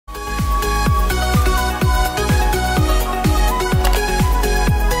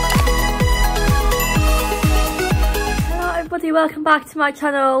everybody, welcome back to my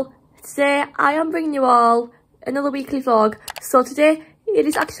channel. Today I am bringing you all another weekly vlog. So today it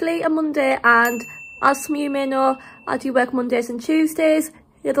is actually a Monday, and as some of you may know, I do work Mondays and Tuesdays.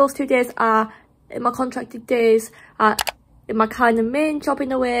 Those 2 days are in my contracted days, in my kind of main job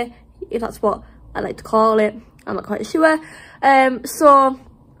in a way, if that's what I like to call it. I'm not quite sure. So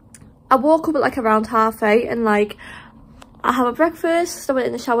I woke up at like around 8:30 and like I have a breakfast, I went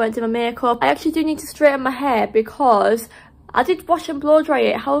in the shower and did my makeup. I actually do need to straighten my hair because I did wash and blow dry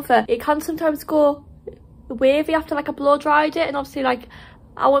it. However, it can sometimes go wavy after like I blow dried it, and obviously like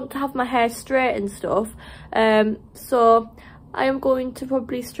I want to have my hair straight and stuff. So I am going to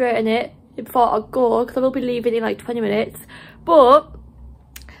probably straighten it before I go, because I will be leaving in like 20 minutes. But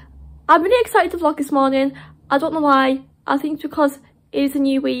I'm really excited to vlog this morning. I don't know why. I think it's because it is a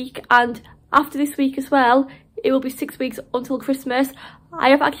new week, and after this week as well, it will be 6 weeks until Christmas. I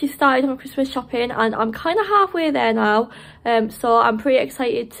have actually started my Christmas shopping and I'm kind of halfway there now. So I'm pretty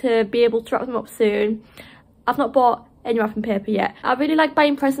excited to be able to wrap them up soon. I've not bought any wrapping paper yet. I really like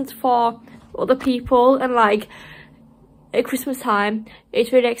buying presents for other people, and like at Christmas time,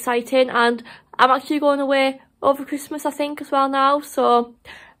 it's really exciting. And I'm actually going away over Christmas, I think, as well now. So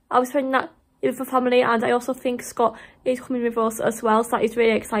I'll be spending that with my family, and I also think Scott is coming with us as well, so that is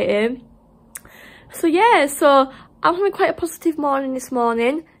really exciting. So yeah, so I'm having quite a positive morning this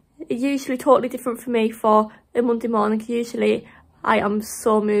morning. It's usually totally different for me for a Monday morning. Usually I am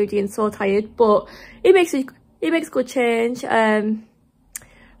so moody and so tired, but it makes good change.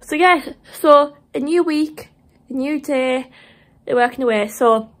 So yeah, so a new week, a new day, working away.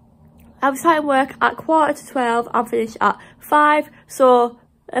 So I'll be starting work at 11:45 and finish at 5, so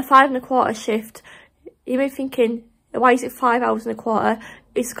a 5 1/4 shift. You may be thinking, why is it 5 hours and a quarter?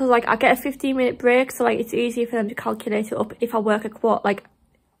 It's because like I get a 15-minute break, so like it's easier for them to calculate it up if I work a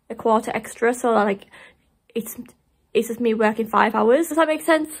quarter extra. So like it's just me working 5 hours. Does that make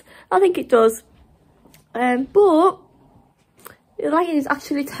sense? I think it does. But the lighting is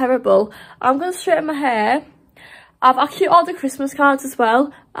actually terrible. I'm gonna straighten my hair. I've actually ordered Christmas cards as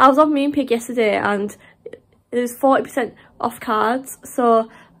well. I was on Mean Pig yesterday and there's 40% off cards, so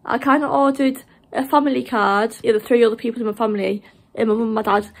I kind of ordered a family card, the 3 other people in my family, my mum, my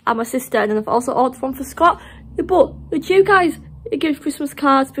dad and my sister, and then I've also ordered one for Scott. But would you guys give Christmas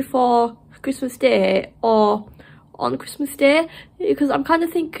cards before Christmas Day or on Christmas Day? Because I'm kind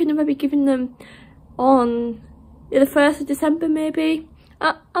of thinking of maybe giving them on the 1st of December maybe.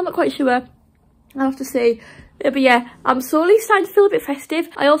 I'm not quite sure, I'll have to see. But yeah, I'm slowly starting to feel a bit festive.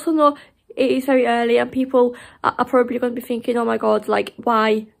 I also know it is very early and people are probably going to be thinking, oh my god, like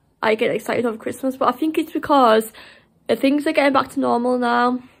why I get excited over Christmas. But I think it's because things are getting back to normal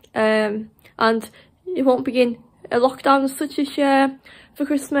now, and it won't begin a lockdown such as for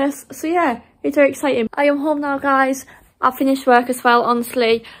Christmas. So yeah, it's very exciting. I am home now, guys. I've finished work as well.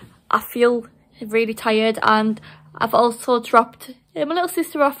 Honestly, I feel really tired, and I've also dropped my little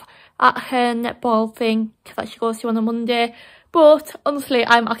sister off at her netball thing that she goes to on a Monday. But honestly,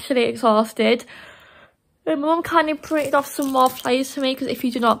 I'm actually exhausted. My mum kind of printed off some more flyers for me, because if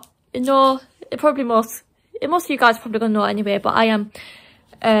you do not know, most of you guys are probably going to know anyway, but I am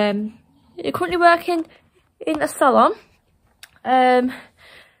currently working in a salon, and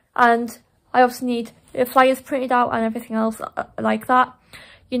I obviously need flyers printed out and everything else like that.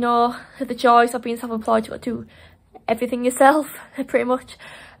 You know, the joys of being self-employed, you've got to do everything yourself pretty much.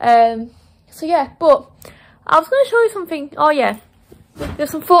 So yeah, but I was going to show you something. Oh yeah, there's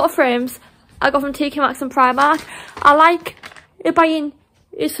some photo frames I got from TK Maxx and Primark. I like buying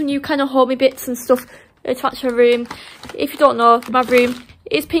some new kind of homey bits and stuff to match my room. If you don't know, my room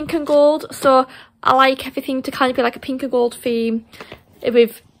is pink and gold, so I like everything to kind of be like a pink and gold theme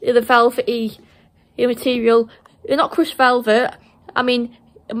with the velvety material. Not crushed velvet. I mean,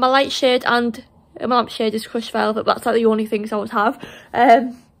 my light shade and my lamp shade is crushed velvet, but that's like the only things I would have.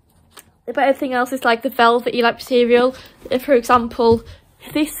 But everything else is like the velvety like material. For example,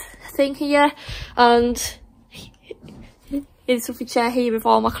 this thing here, and it's a chair here with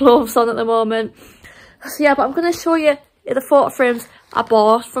all my clothes on at the moment. So yeah, but I'm going to show you the photo frames I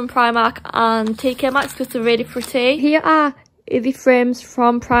bought from Primark and TK Maxx because they're really pretty. Here are the frames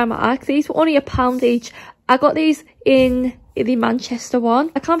from Primark. These were only £1 each. I got these in the Manchester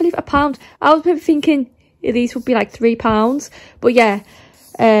one. I can't believe £1. I was maybe thinking these would be like £3, but yeah,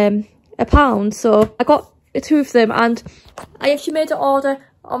 £1. So I got 2 of them, and I actually made an order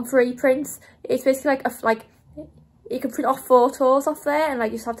on free prints. It's basically like you can print off photos off there, and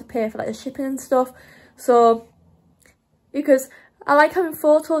like you just have to pay for like the shipping and stuff. So because I like having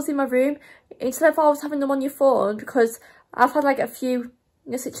photos in my room instead of always having them on your phone, because I've had like a few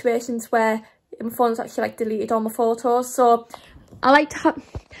situations where my phone's actually like deleted all my photos, so I like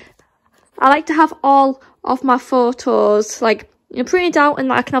to have all of my photos like, you know, printed out, and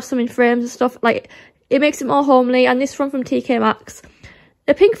like, I can have some in frames and stuff. Like, it makes it more homely. And this one from TK Maxx,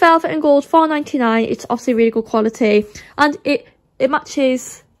 the pink velvet and gold, £4.99. It's obviously really good quality, and it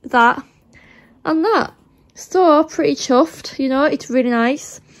matches that and that. So pretty chuffed, you know, it's really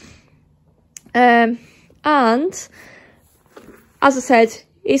nice. And as I said,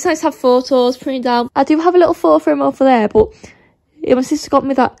 it's nice to have photos printed out. I do have a little photo frame over there, but yeah, my sister got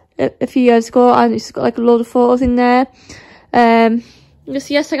me that a few years ago, and it's got like a load of photos in there.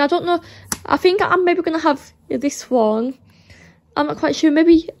 Just yes, like, I don't know, I think I'm maybe gonna have this one. I'm not quite sure,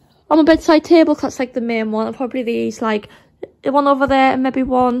 maybe on my bedside table, because that's like the main one. And probably these, like one over there and maybe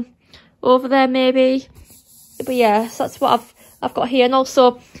one over there maybe. But yeah, so that's what I've got here. And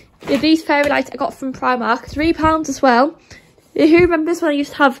also these fairy lights I got from Primark, £3 as well. Who remembers when I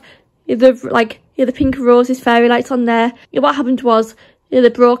used to have the pink roses fairy lights on there? What happened was they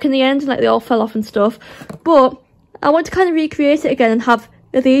broke in the end, and like they all fell off and stuff. But I want to kind of recreate it again and have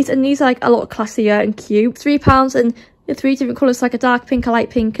these, and these are like a lot classier and cute. £3 and 3 different colours, like a dark pink, a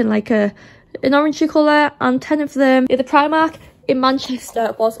light pink, and like an orangey colour, and 10 of them. The Primark in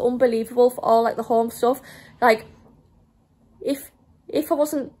Manchester was unbelievable for all like the home stuff. Like, if I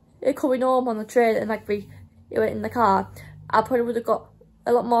wasn't coming home on the train and like we went in the car, I probably would have got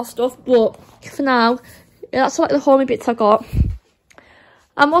a lot more stuff. But for now, that's like the homey bits I got.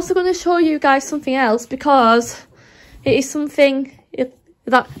 I'm also going to show you guys something else, because it is something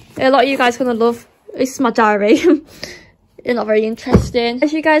that a lot of you guys are going to love. This is my diary. It's not very interesting.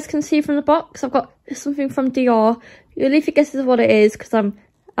 As you guys can see from the box, I've got something from Dior. You'll leave your guesses of what it is, because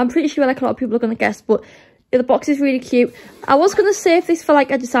I'm pretty sure like a lot of people are going to guess, but the box is really cute. I was going to save this for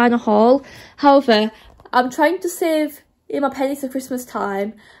like a designer haul. However, I'm trying to save in my pennies for Christmas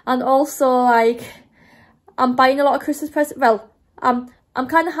time, and also like I'm buying a lot of Christmas presents. Well, I'm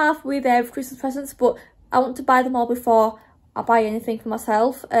kind of halfway there with Christmas presents, but I want to buy them all before I buy anything for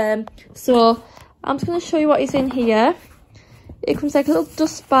myself. So I'm just going to show you what is in here. It comes like a little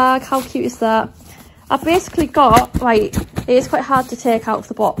dust bag. How cute is that? I've basically got, right, it is quite hard to take out of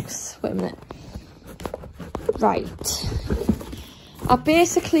the box. Wait a minute. Right. I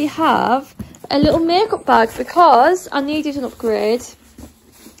basically have a little makeup bag because I needed an upgrade.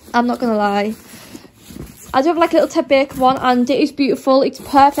 I'm not going to lie. I do have like a little Ted Baker one, and it is beautiful. It's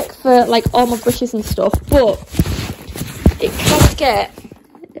perfect for like all my brushes and stuff, but it can get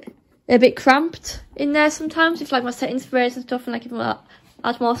a bit cramped in there sometimes with like my setting sprays and stuff, and like if I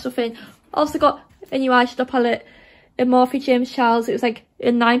add more stuff in. Also got a new eyeshadow palette in Morphe James Charles. It was like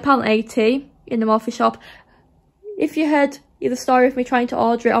 £9.80 in the Morphe shop. If you heard the story of me trying to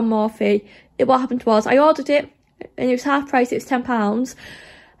order it on Morphe, what happened was I ordered it and it was half price. It was £10.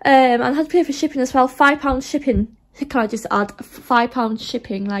 And I had to pay for shipping as well, £5 shipping. Can I just add £5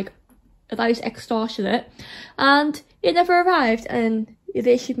 shipping? Like, that is extortionate. And it never arrived, and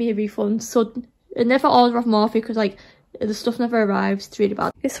they issued me a refund. So I never order off Morphe because like the stuff never arrives. It's really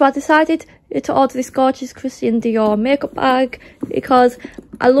bad. So I decided to order this gorgeous Christian Dior makeup bag, because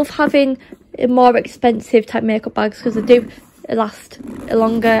I love having more expensive type makeup bags because they do last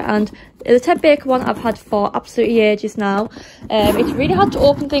longer. And the Ted Baker one I've had for absolutely ages now. It's really hard to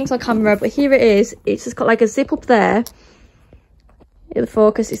open things on camera, but here it is. It's just got like a zip up there. The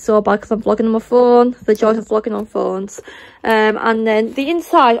focus is so bad because I'm vlogging on my phone. The joys of vlogging on phones. And then the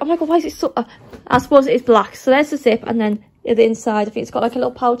inside, oh my god, why is it so... I suppose it is black. So there's the zip, and then the inside, I think it's got like a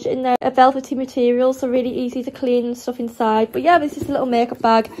little pouch in there. A velvety material, so really easy to clean and stuff inside. But yeah, this is a little makeup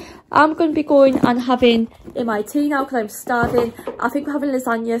bag. I'm going to be going and having my tea now because I'm starving. I think we're having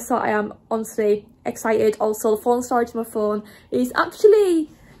lasagna, so I am honestly excited. Also, the phone storage of my phone is actually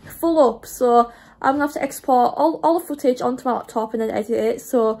full up, so I'm going to have to export all the footage onto my laptop and then edit it.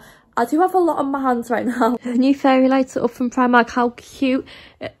 So I do have a lot on my hands right now. The new fairy lights are up from Primark. How cute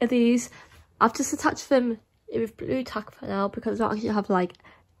are these? I've just attached them with blue tack for now because I don't actually have like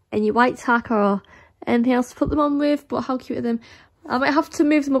any white tack or anything else to put them on with. But how cute are them? I might have to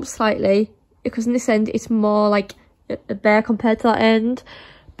move them up slightly because in this end it's more like a bear compared to that end.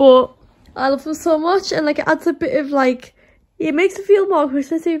 But I love them so much, and like it adds a bit of like... It makes it feel more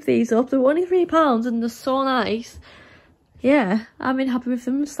Christmassy with these up. They're only £3 and they're so nice. Yeah, I'm really happy with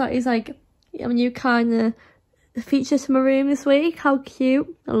them. So that is like a new kind of feature to my room this week. How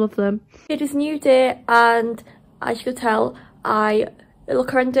cute. I love them. It is a new day, and as you can tell, I look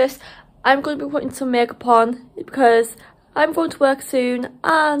horrendous. I'm going to be putting some makeup on because I'm going to work soon,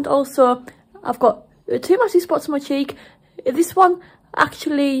 and also I've got 2 massive spots on my cheek. This one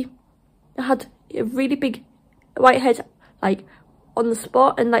actually had a really big whitehead like on the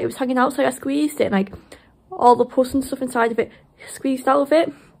spot, and like it was hanging out, so I squeezed it and like all the pus and stuff inside of it squeezed out of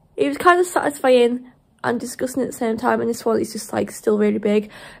it. It was kind of satisfying and disgusting at the same time, and this one is just like still really big.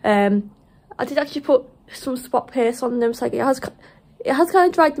 I did actually put some spot paste on them, so like it has kind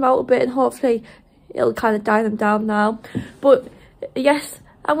of dried them out a bit, and hopefully it'll kind of dye them down now. But yes,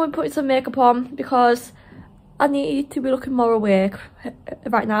 I'm going to put some makeup on because I need to be looking more awake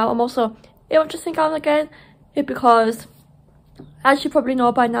right now. I'm also in my dressing gown again because, as you probably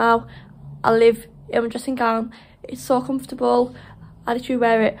know by now, I live in my dressing gown. It's so comfortable. I literally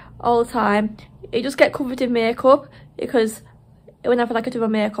wear it all the time. It just get covered in makeup because whenever like I do my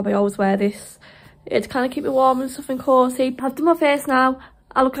makeup, I always wear this. It's kind of keep me warm and stuff and cozy. I've done my face now.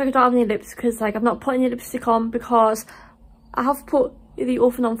 I look like I don't have any lips because like I've not put any lipstick on because I have put the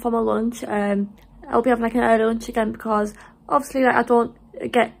oven on for my lunch. I'll be having like an early lunch again because obviously like I don't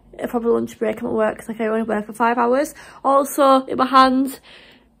get a proper lunch break at work because like I only work for 5 hours. Also in my hands,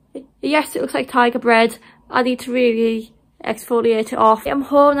 yes, it looks like tiger bread. I need to really exfoliate it off. I'm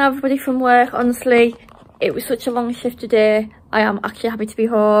home now, everybody, from work. Honestly, it was such a long shift today. I am actually happy to be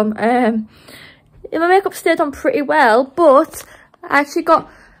home. My makeup stayed on pretty well, but I actually got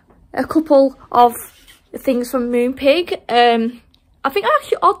a couple of things from Moonpig. I think I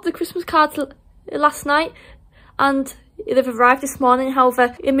actually ordered the Christmas cards last night and they've arrived this morning.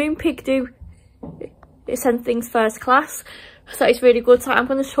 However, Moonpig do send things first class, so it's really good. So I'm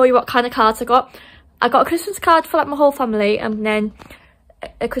going to show you what kind of cards I got. I got a Christmas card for like my whole family, and then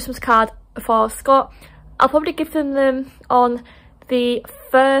a Christmas card for Scott. I'll probably give them on the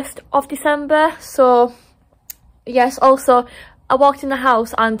 1st of December. So yes, also I walked in the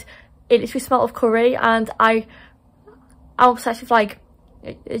house and it literally smelled of curry, and I'm obsessed with like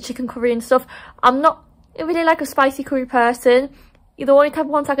chicken curry and stuff. I'm not really like a spicy curry person. The only type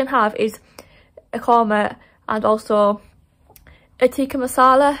of ones I can have is a korma and also a tikka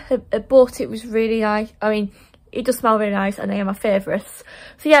masala, but it was really nice. I mean, it does smell really nice and they are my favourites.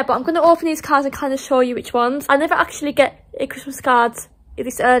 So yeah, but I'm going to open these cards and kind of show you which ones. I never actually get a Christmas cards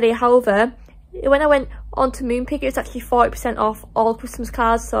this early. However, when I went on to Moonpig, it was actually 40% off all Christmas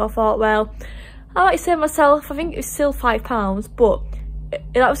cards. So I thought, well, I might save myself. I think it was still £5, but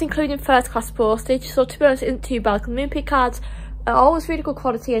that was including first class postage. So to be honest, it isn't too bad because Moonpig cards are always really good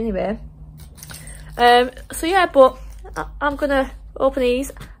quality anyway. So yeah, but I'm gonna open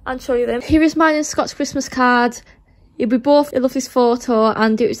these and show you them. Here is mine and Scott's Christmas card. We both love this photo,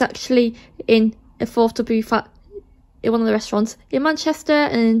 and it was actually in a photo booth at one of the restaurants in Manchester.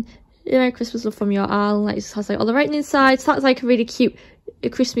 And Merry Christmas, love from your Al. Like, it has like all the writing inside. So that's like a really cute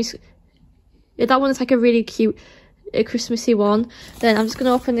Christmas. That one is like a really cute Christmassy one. Then I'm just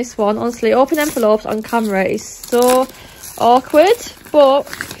gonna open this one. Honestly, open envelopes on camera is so awkward, but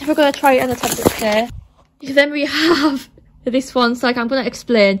we're gonna try it on a tablet today. Then we have this one, so like I'm gonna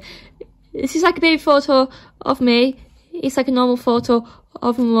explain. This is like a baby photo of me. It's like a normal photo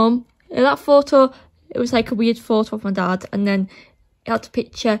of my mum. In that photo, it was like a weird photo of my dad, and then it had a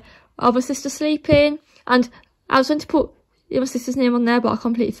picture of my sister sleeping. And I was going to put my sister's name on there, but I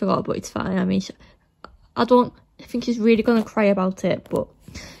completely forgot. But it's fine. I mean, I don't think she's really gonna cry about it. But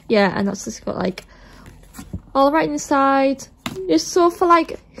yeah, and that's just got like all right inside. It's so for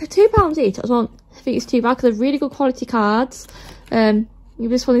like £2 each. I don't think it's too bad because they're really good quality cards.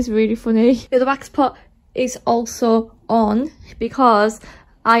 This one is really funny. The wax pot is also on because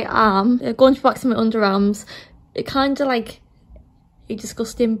I am going to wax my underarms. It kind of like it's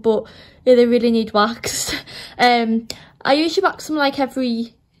disgusting, but they really need wax. I usually wax them like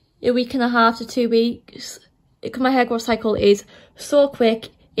every a week and a half to 2 weeks because my hair growth cycle is so quick.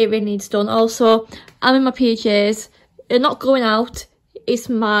 It really needs done. Also, I'm in my PJs. Not going out is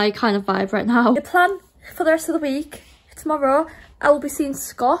my kind of vibe right now. The plan for the rest of the week, tomorrow I will be seeing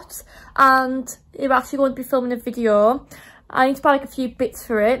Scott, and we're actually going to be filming a video. I need to buy like a few bits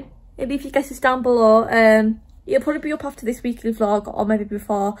for it. Leave your guesses down below. It'll probably be up after this weekly vlog or maybe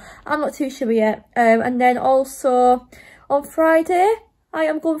before. I'm not too sure yet. And then also on Friday I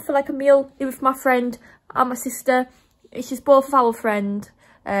am going for like a meal with my friend and my sister. She's both of our friend,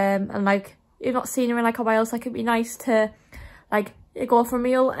 and like we've not seen her in like a while, so like, it'd be nice to like go for a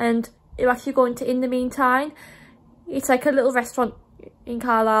meal. And we're actually going to In the Meantime. It's like a little restaurant in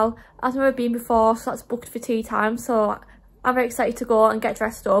Carlisle. I've never been before, so that's booked for tea time, so I'm very excited to go and get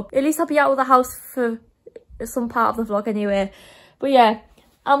dressed up. At least I'll be out of the house for some part of the vlog anyway. But yeah,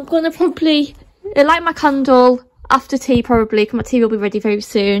 I'm gonna probably light my candle after tea probably, because my tea will be ready very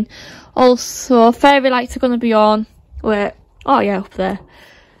soon. Also, fairy lights are gonna be on. Wait, oh yeah, up there.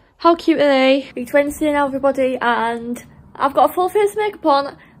 How cute are they? It's Wednesday now, everybody, and I've got a full face of makeup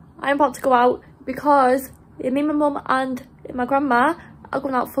on. I'm about to go out because me, my mum and my grandma are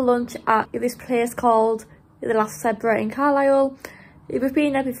going out for lunch at this place called The Last Zebra in Carlisle. We've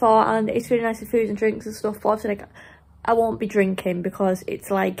been there before and it's really nice with food and drinks and stuff, but obviously like I won't be drinking because it's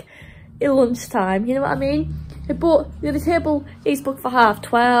like lunchtime, you know what I mean? But the table is booked for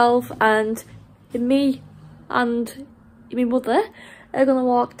 12:30 and me and my mother are gonna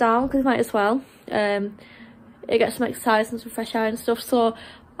walk down because we might as well get some exercise and some fresh air and stuff. So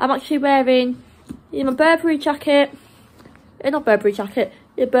I'm actually wearing my Burberry jacket, not Burberry jacket,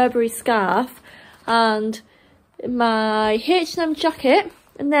 a Burberry scarf and my H&M jacket,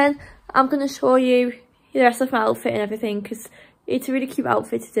 and then I'm going to show you the rest of my outfit and everything because it's a really cute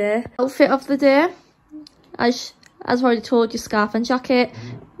outfit today. Outfit of the day, as I've already told you, scarf and jacket,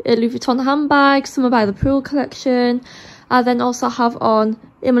 a Louis Vuitton handbag, Summer by the Pool collection. I then also have on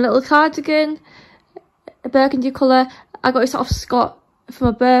my little cardigan, a burgundy colour. I got it off Scott for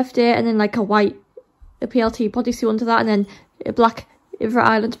my birthday, and then like a white PLT bodysuit under that, and then a black River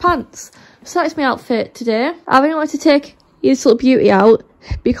Island pants. So that's my outfit today. I really wanted to take this little beauty out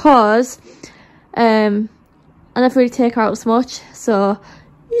because I never really take her out as much, so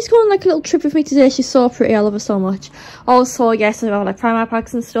she's going on like a little trip with me today. She's so pretty, I love her so much. Also, yes, I have like Primark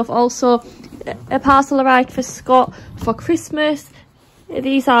bags and stuff. Also, a parcel arrived for Scott for Christmas.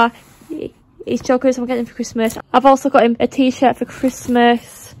 These are his joggers I'm getting for Christmas. I've also got him a t-shirt for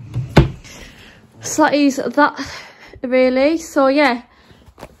Christmas. So that is that really. So yeah,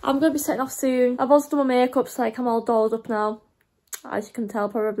 I'm going to be setting off soon. I've also done my makeup, so like I'm all dolled up now, as you can tell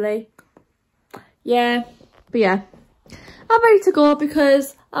probably. Yeah, but yeah, I'm ready to go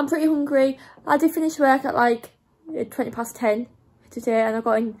because I'm pretty hungry. I did finish work at like 10:20 today, and I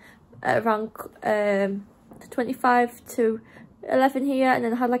got in at around 25 to 11 here, and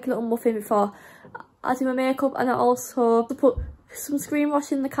then I had like a little muffin before I did my makeup, and I also put some screen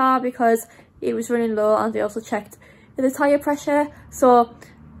wash in the car because it was running low, and I also checked the tyre pressure. So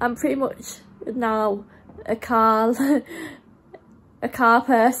I'm pretty much now a car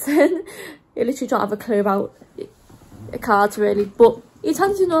person. I literally don't have a clue about cars really, but it's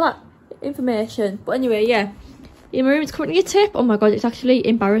handy to know that information. But anyway, yeah, in my room it's currently a tip. Oh my god, it's actually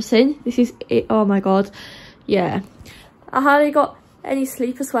embarrassing. This is it. Oh my god, yeah, I hardly got any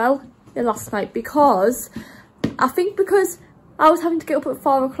sleep as well last night because I think because I was having to get up at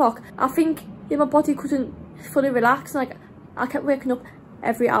 4 o'clock, I think my body couldn't fully relax, and like I kept waking up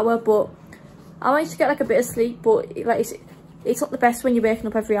every hour. But I managed to get like a bit of sleep, but it's not the best when you're waking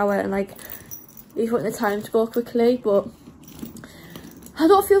up every hour and like you want the time to go quickly. But I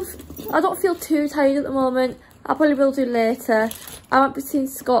don't feel too tired at the moment. I probably will do later. I might be seeing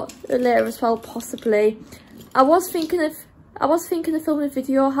Scott later as well, possibly. I was thinking of filming a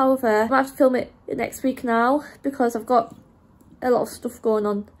video, however I might have to film it next week now because I've got a lot of stuff going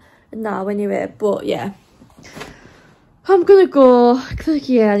on now anyway. But yeah, I'm gonna go because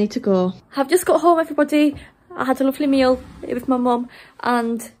yeah, I need to go. I've just got home, everybody. I had a lovely meal with my mum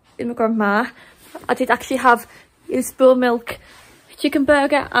and my grandma. I did actually have this buttermilk chicken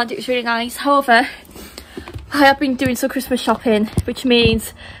burger and it was really nice. However, I have been doing some Christmas shopping, which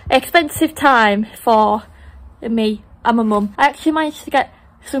means expensive time for me and my mum. I actually managed to get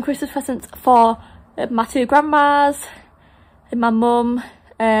some Christmas presents for my two grandmas and my mum.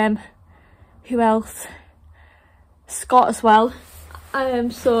 Who else? Scott as well.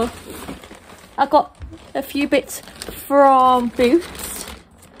 So I got a few bits from Boots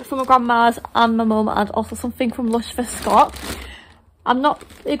from my grandma's and my mum, and also something from Lush for Scott. I'm not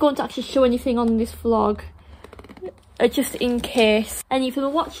going to actually show anything on this vlog, just in case any of them are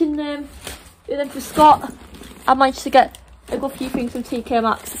watching them. And then for Scott, I managed to get a good few things from TK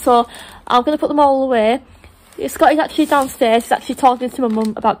Maxx, so I'm going to put them all away. Scott is actually downstairs. He's actually talking to my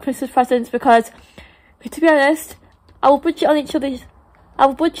mum about Christmas presents because, to be honest, our budget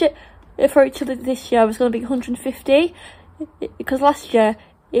for each other this year was going to be 150 because last year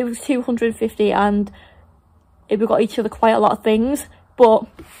it was 250 and we got each other quite a lot of things. But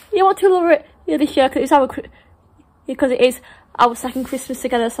you want to lower it this year because it is our second Christmas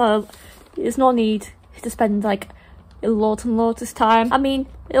together, so there's no need to spend like loads and loads this time. I mean,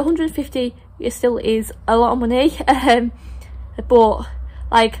 150 it still is a lot of money, but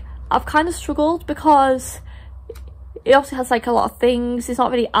like I've kind of struggled because it obviously has like a lot of things. It's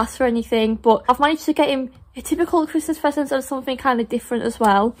not really asked for anything, but I've managed to get him a typical Christmas present and something kind of different as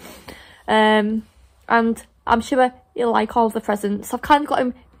well. And I'm sure he'll like all the presents. I've kind of got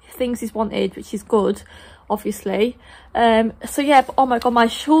him things he's wanted, which is good, obviously. So yeah, but oh my god, my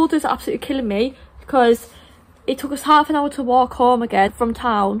shoulders are absolutely killing me because it took us half an hour to walk home again from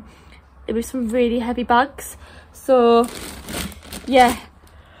town. It was some really heavy bags. So yeah,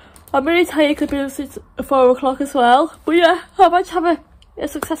 I'm really tired because it's 4 o'clock as well. But yeah, I might have a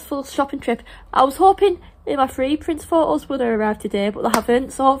successful shopping trip. I was hoping my free prints photos would have arrived today, but they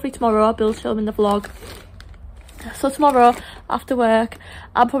haven't. So hopefully tomorrow I'll be able to show them in the vlog. So tomorrow after work,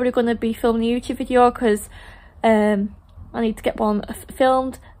 I'm probably going to be filming a YouTube video because I need to get one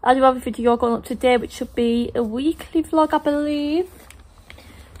filmed. I do have a video going up today, which should be a weekly vlog, I believe.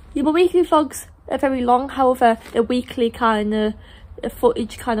 Yeah, my weekly vlogs are very long. However, the weekly kind of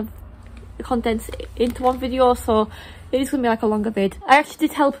footage kind of condensed into one video, so it is going to be like a longer vid. I actually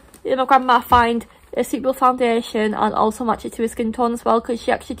did help my grandma find a suitable foundation and also match it to her skin tone as well, because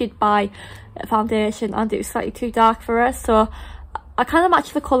she actually did buy a foundation and it was slightly too dark for her, so I kind of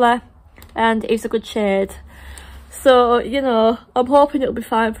matched the colour and it was a good shade. So, you know, I'm hoping it'll be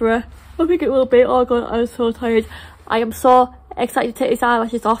fine for her. I think it will be. Oh god, I'm so tired. I am so excited to take these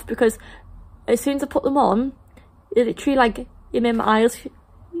eyelashes off because as soon as I put them on, it literally like, you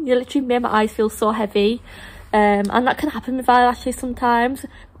literally made my eyes feel so heavy. And that can happen with eyelashes sometimes.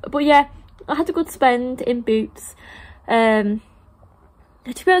 But yeah, I had a good spend in Boots. To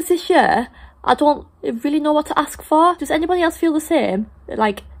be honest, this year, I don't really know what to ask for. Does anybody else feel the same?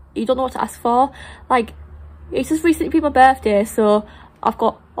 Like, you don't know what to ask for? Like, it's just recently been my birthday, so I've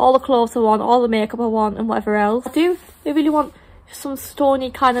got all the clothes I want, all the makeup I want, and whatever else. I really want some stony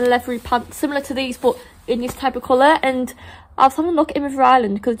kind of leathery pants, similar to these, but in this type of colour. And I was having a look in River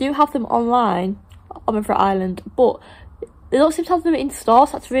Island, because I do have them online on River Island, but they don't seem to have them in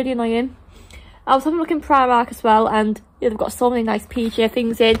stores, so that's really annoying. I was having a look in Primark as well, and yeah, they've got so many nice PJ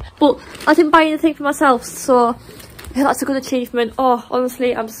things in, but I didn't buy anything for myself, so yeah, that's a good achievement. Oh,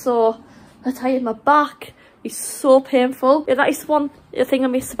 honestly, I'm so tired. My back is so painful. Yeah, that is the thing I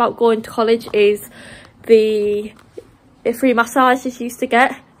miss about going to college, is the free massages you used to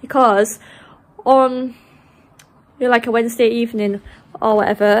get, because on like a Wednesday evening or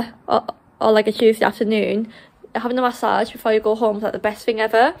whatever, or like a Tuesday afternoon, having a massage before you go home is like the best thing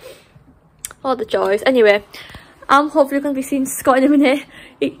ever. All the joys. Anyway, I'm hopefully going to be seeing Scott in a minute.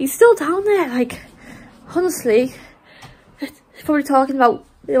 He's still down there, like, honestly. He's probably talking about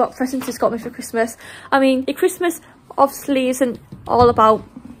what presents he's got me for Christmas. I mean, Christmas obviously isn't all about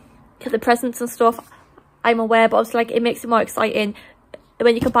the presents and stuff, I'm aware, but obviously like, it makes it more exciting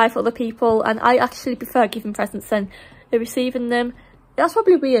when you can buy for other people, and I actually prefer giving presents than receiving them. That's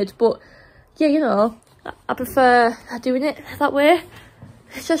probably weird, but yeah, you know, I prefer doing it that way.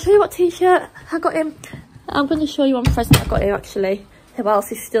 Shall I show you what t-shirt I got him? I'm going to show you one present I got him actually, whilst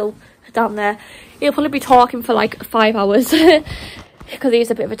he's still down there. He'll probably be talking for like 5 hours because he's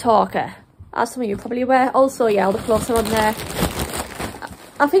a bit of a talker, as some of you probably aware. Also, yeah, all the clothes are on there.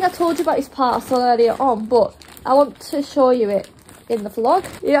 I think I told you about his parcel earlier on, but I want to show you it in the vlog.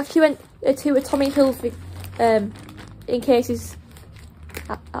 He actually went to a Tommy Hilfiger, in case he's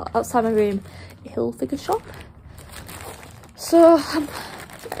outside my room, a Hilfiger shop. So,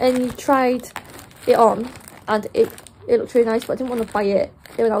 and he tried it on, and it looked really nice, but I didn't want to buy it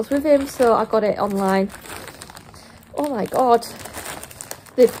when I was with him, so I got it online. Oh my god,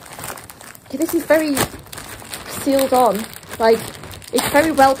 this is very sealed on, like, it's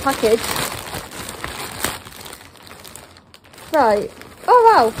very well packaged. Right,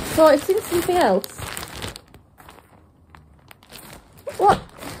 oh wow, so it's in something else. What?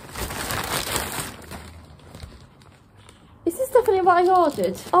 Is this definitely what I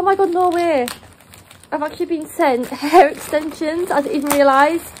ordered? Oh my god, no way. I've actually been sent hair extensions. I didn't even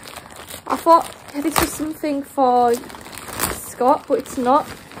realise. I thought this was something for Scott, but it's not.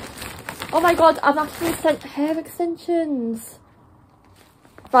 Oh my god, I've actually sent hair extensions.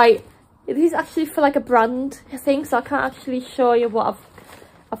 Right, this is actually for like a brand, I think, so I can't actually show you what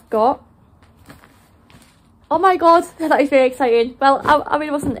I've got. Oh my god, that is very exciting. Well, I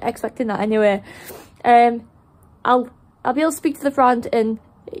really wasn't expecting that anyway. I'll be able to speak to the brand, and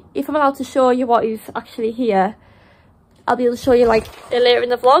if I'm allowed to show you what is actually here, I'll be able to show you like later in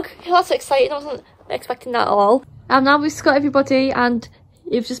the vlog. Yeah, that's exciting. I wasn't expecting that at all. And now we've got everybody, and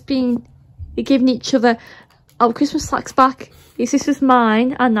you've just been giving each other our Christmas sacks back. This is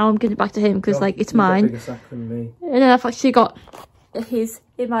mine, and now I'm giving it back to him because like it's mine. Bigger sack than me. And then I've actually got his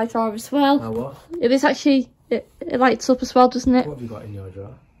in my drawer as well. Oh, what? It is actually it lights up as well, doesn't it? What have you got in your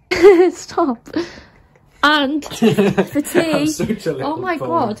drawer? Stop. And for tea, oh my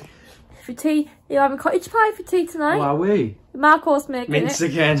god, for tea, you're having cottage pie for tea tonight. Oh, are we? Marco's making mince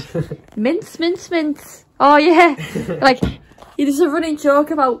it. Again. mince. Oh yeah, like there's a running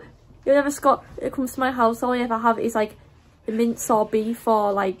joke about whenever Scott comes to my house, all I ever have is like the mince or beef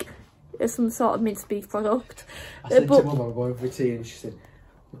or like some sort of minced beef product. I said to Mum I'm going for tea, and she said,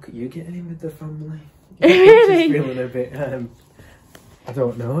 "Look at you getting in with the family." Really? She's feeling a bit I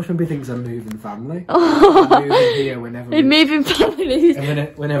don't know. Shumby thinks I'm moving family. I'm moving here whenever. You're moving families.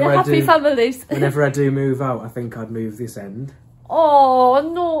 And whenever You're I happy do, families. whenever I do move out, I think I'd move this end.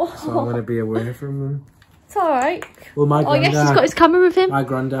 Oh no. So I'm gonna be away from them. It's alright. Well, my Oh granddad, yes, he's got his camera with him. my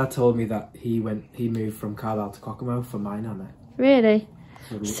granddad told me that he moved from Carlisle to Cockermouth for my nana. Really?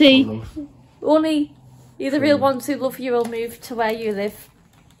 So See, only you're the real ones who love you will move to where you live.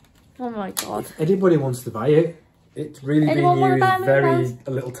 Oh my god. If anybody wants to buy it, it's really Anyone been wanna buy used a very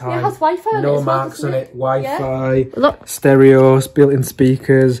a little time. It has Wi-Fi on it No as well, marks doesn't on it? it. Wi-Fi, Yeah. Look. stereos, built-in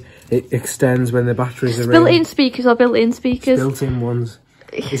speakers. It extends when the batteries are in. Built-in speakers or built-in speakers? Built-in ones.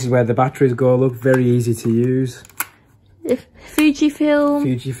 This is where the batteries go. Look, very easy to use. Fujifilm.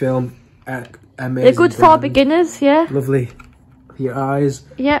 Fujifilm, amazing. They're good for brand. beginners, yeah. Lovely for your eyes.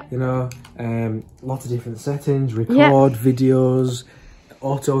 Yeah. You know, lots of different settings. Record videos,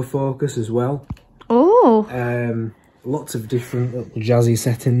 autofocus as well. Oh. Lots of different little jazzy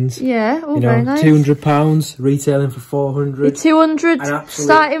settings. Yeah. Oh, you know, very nice. £200 retailing for £400. 200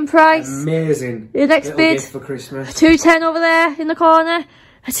 starting price. Amazing. Your next little bid. gift for Christmas. 210 over there in the corner.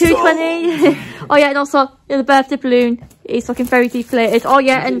 220. Oh yeah, and also the birthday balloon is looking very deflated. Oh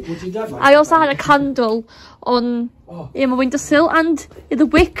yeah, and I also had a candle on in my windowsill, and the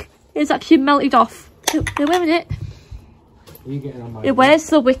wick is actually melted off. Wait a minute. Are you getting on my wick? Where's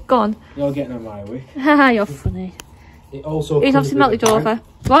the wick gone? You're getting on my wick. Haha, you're funny. It also It's comes obviously melted over.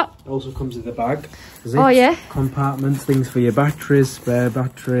 What? It also comes with a bag. Zips, Oh yeah. Compartments, things for your batteries, spare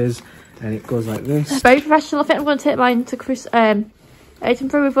batteries, and it goes like this. Very professional. I think I'm going to take mine to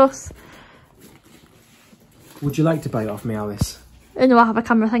Edinburgh with us. Would you like to buy it off me, Alice? No, I have a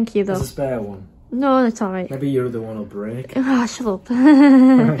camera, thank you though. There's a spare one. No, it's alright. Maybe your other one will break. Ah, shut up.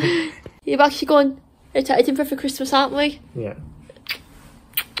 You're actually going to Edinburgh for Christmas, aren't we? Yeah.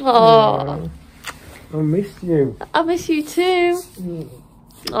 Oh, I missed you. I miss you too.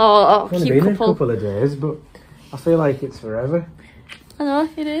 Oh, It's only cute been couple. a couple of days, but I feel like it's forever. I know,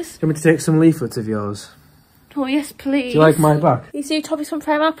 it is. Do you want me to take some leaflets of yours? Oh yes, please. Do you like my back? These new topics from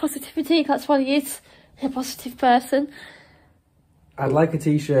Primark, positivity, that's what he is. A positive person. I'd like a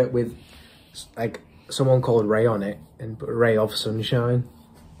t-shirt with like someone called Ray on it and put a ray of sunshine.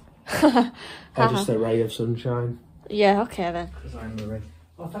 Or just a ray of sunshine. Yeah, okay then. Because I'm the ray.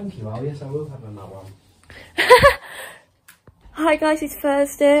 Oh, thank you, Al. Yes, I will have on that one. Hi guys, it's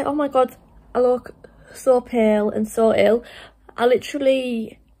Thursday. Oh my god, I look so pale and so ill. I've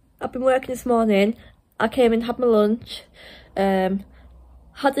been working this morning. I came in, had my lunch,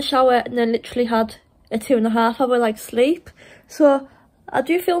 had the shower, and then literally had a 2.5 hour like sleep. So I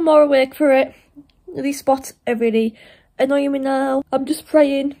do feel more awake for it. These spots are really annoying me now. I'm just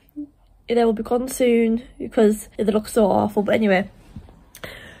praying they will be gone soon because they look so awful. But anyway,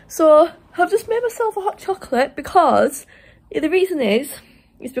 so I've just made myself a hot chocolate because the reason is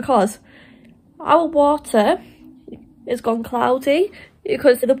because our water has gone cloudy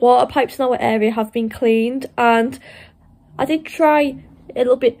because the water pipes in our area have been cleaned, and I did try a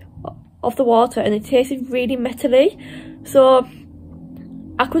little bit of the water and it tasted really metally, so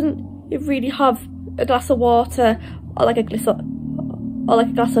I couldn't really have a glass of water or like a glass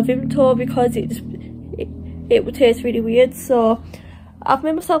of Vimto because it would taste really weird. So I've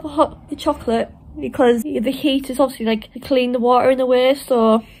made myself a hot chocolate because the heat is obviously like clean the water in a way,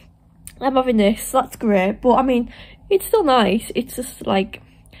 so I'm having this. That's great, but I mean it's still nice. It's just like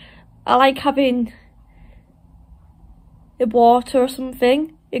I like having a water or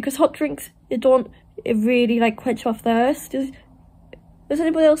something because hot drinks it really like quench my thirst. Does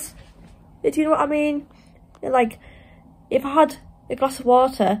anybody else, do you know what I mean? Like if I had a glass of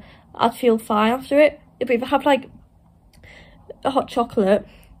water I'd feel fine after it, but if I have like a hot chocolate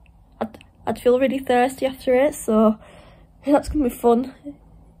I'd feel really thirsty after it. So that's gonna be fun.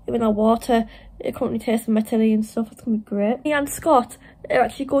 When our water it currently tastes metally and stuff, it's gonna be great. Me and Scott are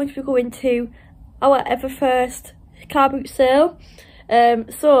actually going to be going to our ever first car boot sale.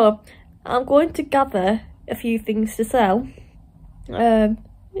 So I'm going to gather a few things to sell.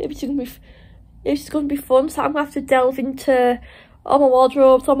 It's gonna be fun. So I'm gonna have to delve into all my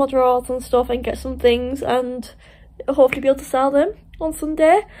wardrobes, all my drawers and stuff, and get some things and hopefully be able to sell them on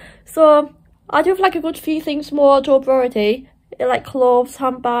Sunday. So I do have like a good few things from my wardrobe already, like clothes,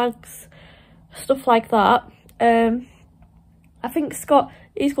 handbags, stuff like that. I think Scott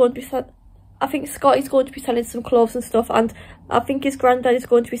is going to be selling some clothes and stuff, and I think his granddad is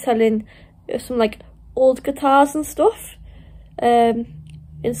going to be selling some like old guitars and stuff. And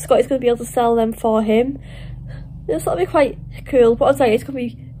Scott is going to be able to sell them for him. This will be quite cool, but I'll say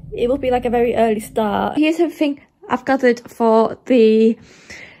it will be like a very early start. Here's everything I've gathered for the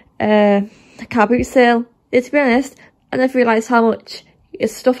car boot sale. To be honest, I never realised how much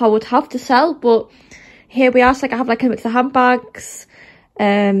is stuff I would have to sell, but here we are. So like I have like a mix of handbags,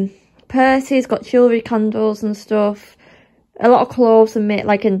 purses, got jewellery, candles and stuff, a lot of clothes and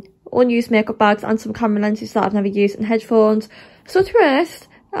like an unused makeup bags and some camera lenses that I've never used and headphones. So to be honest,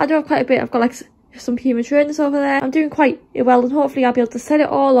 I do have quite a bit. I've got like some Puma trainers over there. I'm doing quite well and hopefully I'll be able to sell it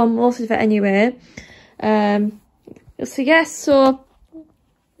all on most of it anyway. So yes, so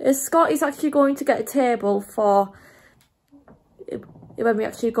Scott is actually going to get a table for when we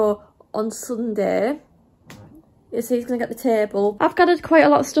actually go on Sunday. So he's going to get the table. I've gathered quite a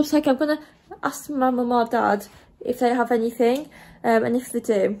lot of stuff, so like I'm going to ask my mum or dad if they have anything, and if they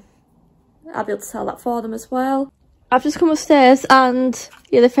do, I'll be able to sell that for them as well. I've just come upstairs and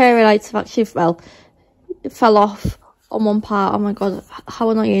yeah, the fairy lights have actually, well, it fell off on one part. Oh my god,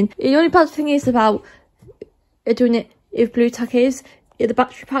 how annoying. The only bad thing is about doing it with blue tack is the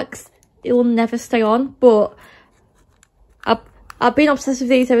battery packs, it will never stay on, but I've been obsessed with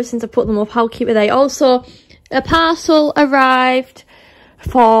these ever since I put them up. How cute are they? Also, a parcel arrived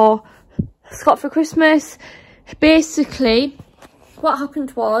for Scott for Christmas. Basically, what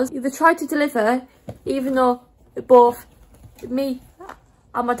happened was they tried to deliver, even though both me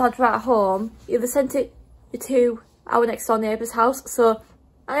and my dad were at home, they sent it to our next door neighbour's house, so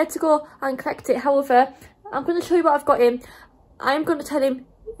I had to go and collect it. However, I'm going to show you what I've got in. I'm going to tell him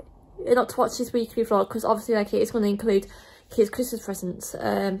not to watch this weekly vlog because obviously like it's going to include his Christmas presents.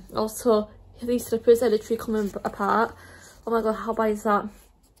 Also these slippers are literally coming apart. Oh my god, how bad is that?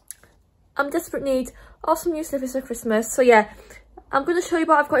 I'm desperate need of some new slippers for Christmas. So yeah, I'm going to show you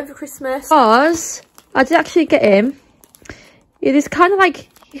what I've got in for Christmas. Because I did actually get him this kind of like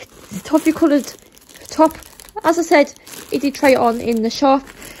toffee coloured top. As I said, he did try it on in the shop.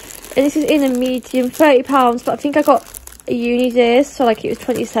 And this is in a medium, £30, but I think I got a uni days, so like it was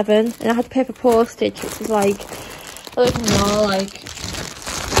 27, and I had to pay for postage, which was like, I don't know, like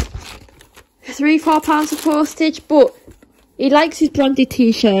 £3-4 for postage. But he likes his branded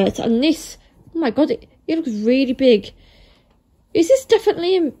t-shirts, and this, oh my god, it looks really big. Is this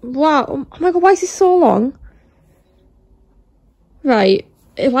definitely, wow, oh my god, why is this so long? Right,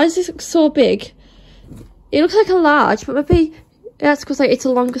 why does this look so big? It looks like a large, but maybe that's because like it's a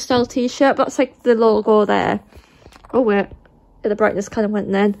longer style t-shirt, but that's like the logo there. Oh wait, yeah, the brightness kind of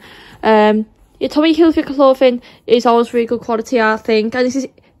went then. Your Tommy Hilfiger clothing is always really good quality, I think, and this is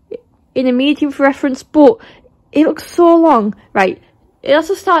in a medium for reference, but it looks so long. Right, it has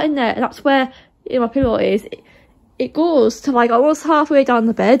to start in there, and that's where my pillow is. It goes to like almost halfway down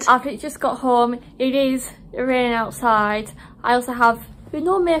the bed. I've just got home. It is raining outside. I also have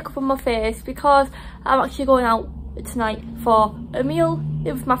no makeup on my face because I'm actually going out tonight for a meal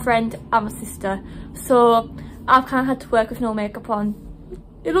with my friend and my sister, so I've kind of had to work with no makeup on.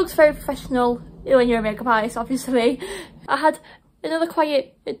 It looks very professional when you're a makeup artist, obviously. I had another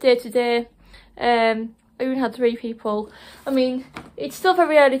quiet day today. I even had 3 people. I mean, it's still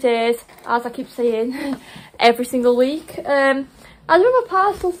very early days, as I keep saying every single week. I do have a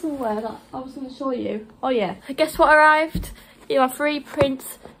parcel somewhere that I was going to show you. Oh yeah, guess what arrived? My free print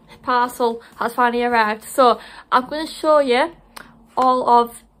parcel has finally arrived, so I'm going to show you all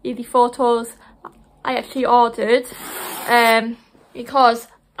of the photos I actually ordered, because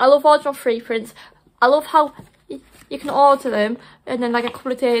I love ordering free prints. I love how you can order them and then like a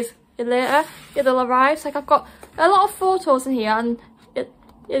couple of days later they'll arrive. So like I've got a lot of photos in here, and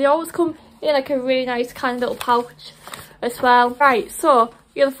they always come in like a really nice kind of little pouch as well. Right, so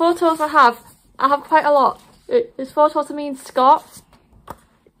yeah, the photos I have quite a lot. There's photos of me and Scott.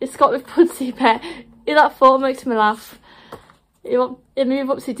 It's Scott with Pudsey Pet. That photo makes me laugh. It move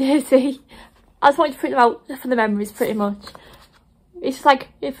up to Daisy. I just wanted to print them out for the memories, pretty much. It's just like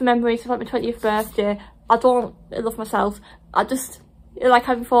for memories of like my 20th birthday. I don't love myself. I just like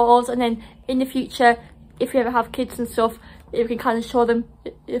having photos, and then in the future, if we ever have kids and stuff, we can kind of show them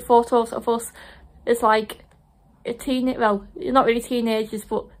the photos of us as like a well, not really teenagers,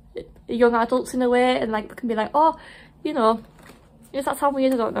 but young adults in a way, and like we can be like, oh, you know, does that sound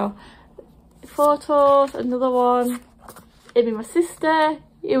weird? I don't know. Photos, another one. It'd be my sister.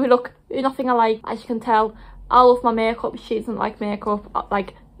 It would look nothing alike, as you can tell. I love my makeup. She doesn't like makeup.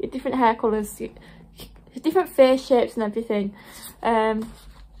 Like different hair colours, different face shapes and everything.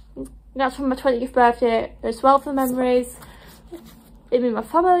 That's from my 20th birthday as well for memories. It'd be my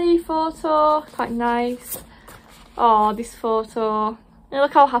family photo, quite nice. Oh, this photo. And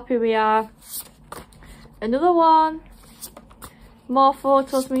look how happy we are. Another one. More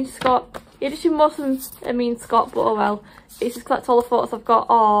photos of me and Scott. Yeah, just most of them me and Scott, but oh well. It's just that's all the photos I've got.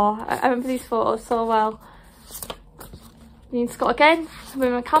 Oh, I remember these photos so well. Me and Scott again.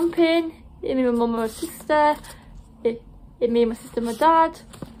 We're camping. Me and my mum and my sister. me, my sister, my dad,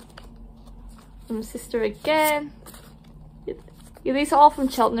 and my sister again. Yeah, these are all from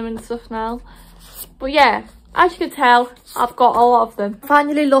Cheltenham and stuff now. But yeah, as you can tell, I've got a lot of them.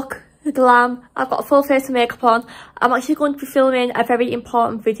 Finally, look, the glam. I've got a full face of makeup on. I'm actually going to be filming a very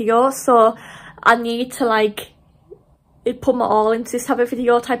important video, so I need to like put my all into this type of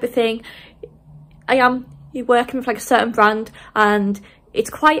video type of thing. I am working with like a certain brand and it's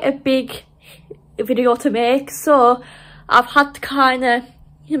quite a big video to make, so I've had to kind of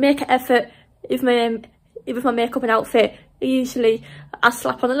make an effort with my makeup and outfit. Usually I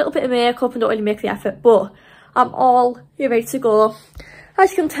slap on a little bit of makeup and don't really make the effort, but I'm all ready to go.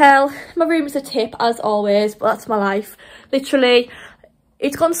 As you can tell, my room is a tip as always, but that's my life. Literally,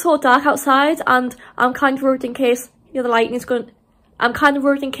 it's gone so dark outside and I'm kind of worried in case the lighting is going. I'm kind of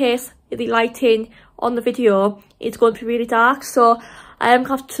worried in case the lighting on the video is going to be really dark, so I am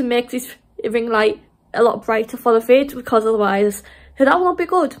going to have to make this ring light a lot brighter for the vid, because otherwise that won't be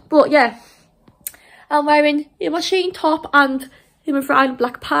good. But yeah, I'm wearing my sheen top and my brown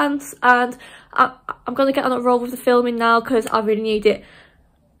black pants, and I'm going to get on a roll with the filming now because I really need it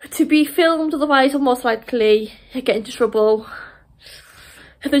to be filmed, otherwise I'll most likely get into trouble.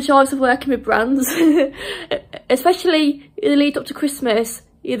 The joys of working with brands, especially in the lead up to Christmas,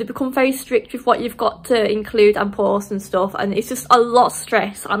 they become very strict with what you've got to include and post and stuff, and it's just a lot of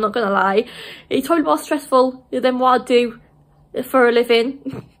stress, I'm not gonna lie. It's probably more stressful than what I do for a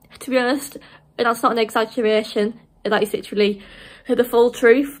living, to be honest, and that's not an exaggeration, that is literally the full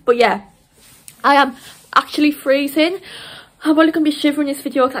truth. But yeah, I am actually freezing. I'm only gonna be shivering this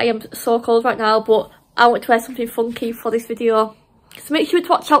video because I am so cold right now, but I want to wear something funky for this video. So make sure to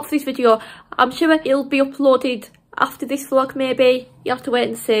watch out for this video. I'm sure it'll be uploaded after this vlog maybe. You have to wait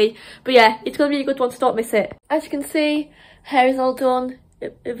and see. But yeah, it's going to be a good one, so don't miss it. As you can see, hair is all done.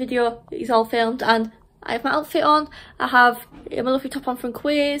 The video is all filmed and I have my outfit on. I have my lovely top on from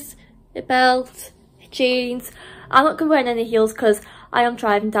Quiz, a belt, jeans. I'm not going to wear any heels because I am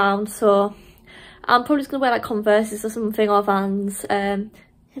driving down, so I'm probably just going to wear like Converses or something, or Vans to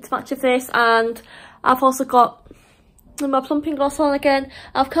match with this. And I've also got my plumping gloss on again.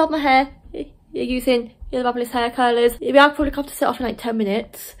 I've curled my hair using the Fabulous hair curlers. I'll probably have to sit off in like 10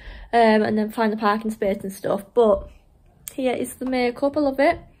 minutes and then find the parking space and stuff. But here is the makeup. I love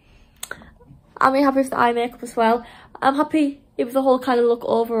it. I'm really happy with the eye makeup as well. I'm happy with the whole kind of look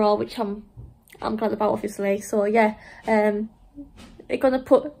overall, which I'm glad about, obviously. So yeah, I'm gonna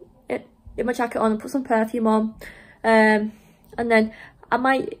put my jacket on and put some perfume on, and then I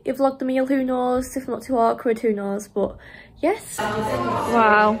might vlog the meal, who knows, if I'm not too awkward, who knows, but yes.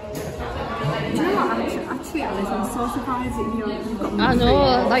 Wow. Do you know what, actually Alice, I'm so surprised that you've got I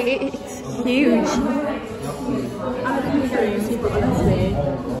know, like it's huge.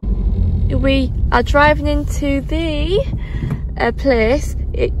 We are driving into the place.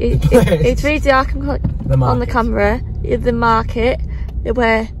 It's really dark on the camera. The market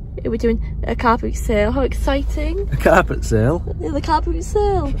where we're doing a car boot sale. How exciting! A carpet sale? Yeah, the car boot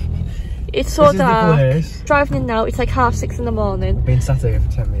sale. It's so dark. Driving in now, it's like 6:30 in the morning. I've been sat here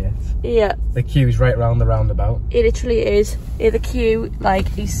for 10 minutes. Yeah. The queue's right round the roundabout. It literally is. The queue,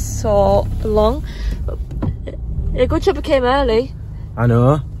 like, is so long. A good job I came early. I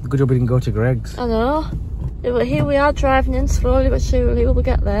know. Good job we didn't go to Greg's. I know. But here we are driving in slowly but surely. We'll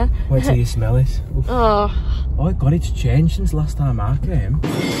get there. Wait till you smell it. Oof. Oh god, it's changed since last time I came.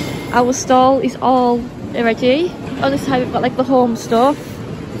 Our stall is all ready. On this side we've got like the home stuff.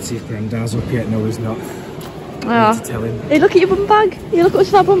 Let's see if Granddad's up yet. No, he's not. I need to tell him. Hey, look at your bum bag. You look at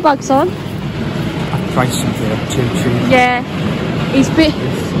what's our bum bags on. I priced something up too cheap. Yeah. He's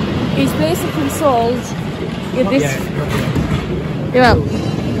basically sold this. Well,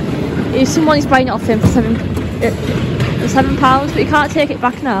 if someone is buying it off him for £7, but you can't take it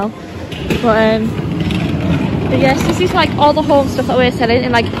back now. But yes, this is like all the home stuff that we're selling,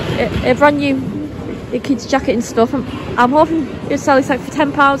 and like a brand new kids jacket and stuff. I'm hoping you'll sell this like for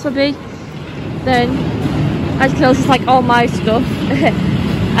 £10 maybe. Then as close as like all my stuff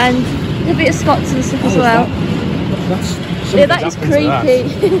and a bit of Scots and stuff as well. That is creepy.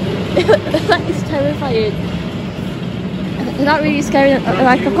 That is terrifying. They're not really scary.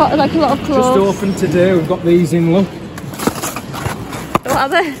 Like I've got like a lot of clothes. Just open today. We've got these in. Look. What are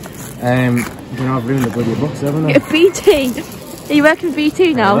they? You know, I've ruined the bloody books, haven't I? BT. Are you working with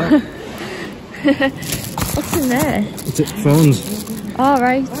BT now? What's in there? It's phones. All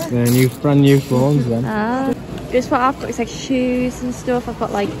right. They're brand new phones then. Just what I've got is like shoes and stuff. I've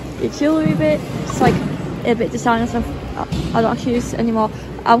got like a jewellery bit. It's like a bit of designer stuff. I don't actually use anymore.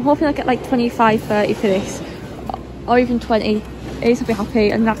 I'm hoping I get like 25, 30 for this. Or even 20. At least I'll be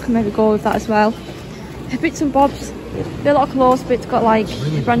happy, and that can maybe go with that as well. Bits and bobs. a lot of clothes, but it's got like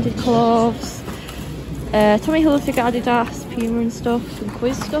branded clothes. Tommy Hilfiger, Adidas, Puma and stuff, and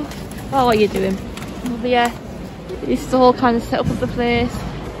quiz stuff. Oh, what are you doing? But yeah, it's the whole kind of setup of the place.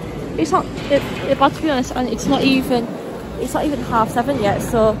 It's not bad, to be honest, and it's not even 7:30 yet,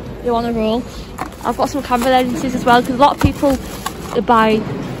 so you're on a roll. I've got some camera lenses as well, because a lot of people buy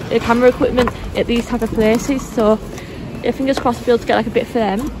camera equipment at these type of places, so fingers crossed I'll be able to get like a bit for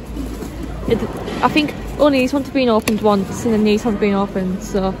them. I think only these ones have been opened once, and then these ones have been opened,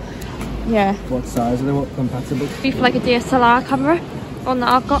 so yeah. What size are they? What compatible? Be for like a DSLR camera, one that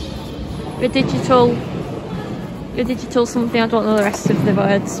I've got. A digital something, I don't know the rest of the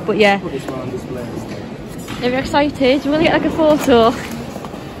words, but yeah. Are you excited? You want to get like a photo?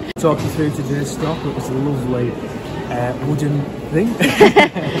 Talk you through today's stock. It was a lovely wooden thing.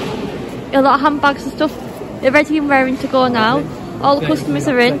 A lot of handbags and stuff. They're ready and raring to go now. All the customers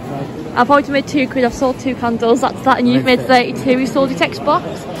are in. I've already made £2. I've sold 2 candles. That's that, and you've made 32. We sold your text box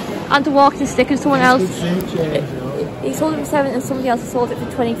and a walking stick, and someone else. He sold it for 7 and somebody else sold it for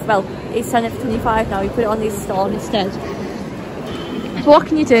 20. Well, he's selling it for 25 now. He put it on his stall instead. So what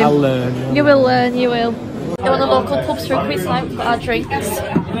can you do? I'll learn. You will learn, you will. We're on the local pubs for a quiz night. We've got our drinks.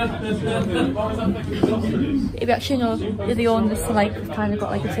 If you actually know, you're the owners, so like we've kind of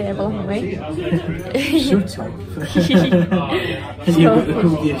got like a table, haven't we? Shut up. So, You've got the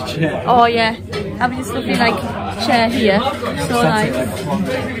coolest chair. oh yeah, having this lovely like chair here, so nice.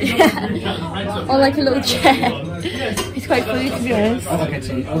 Yeah, or like a little chair. It's quite funny, to be honest. I like I'm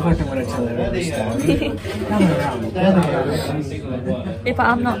going to tell her at the start. Yeah, but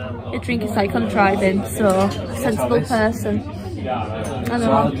I'm not a drinker, so I can't drive in, so a sensible person. I know.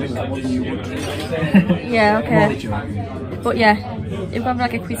 So I'll drink more than you would drink. Yeah, okay. But yeah, we've got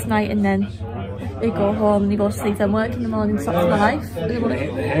like a quiz night, and then we go home and we go to sleep, then work in the morning, so that's my life. We're going to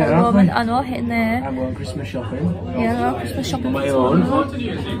hit the hair, aren't we? I know, hitting there. I'm going Christmas shopping. Yeah, Christmas shopping. On my own.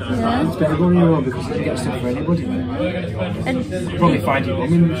 Yeah. It's better going on your own because you can get stuff for anybody. And you probably find your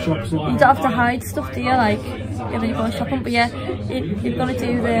mum in the shops. You don't have to hide stuff, do you? Like, when you go shopping. But yeah, you're going to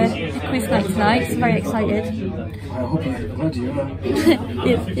do the quiz night tonight, so I'm very excited. I hope you're glad you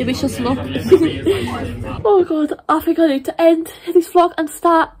are. You wish us luck. Oh god, I think I need to end this vlog and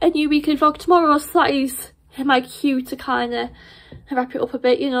start a new weekly vlog tomorrow, so that is my cue to kind of wrap it up a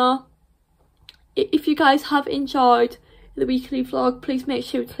bit, you know. If you guys have enjoyed the weekly vlog, please make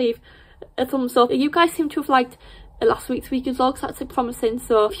sure to leave a thumbs up. You guys seem to have liked last week's weekly vlog, so that's promising.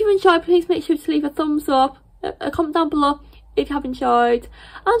 So if you enjoyed, please make sure to leave a thumbs up, a comment down below if you have enjoyed,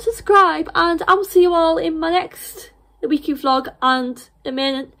 and subscribe, and I will see you all in my next weekly vlog and a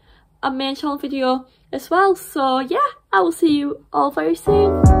main channel video as well. So yeah, I will see you all very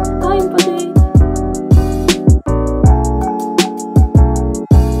soon. Bye everybody.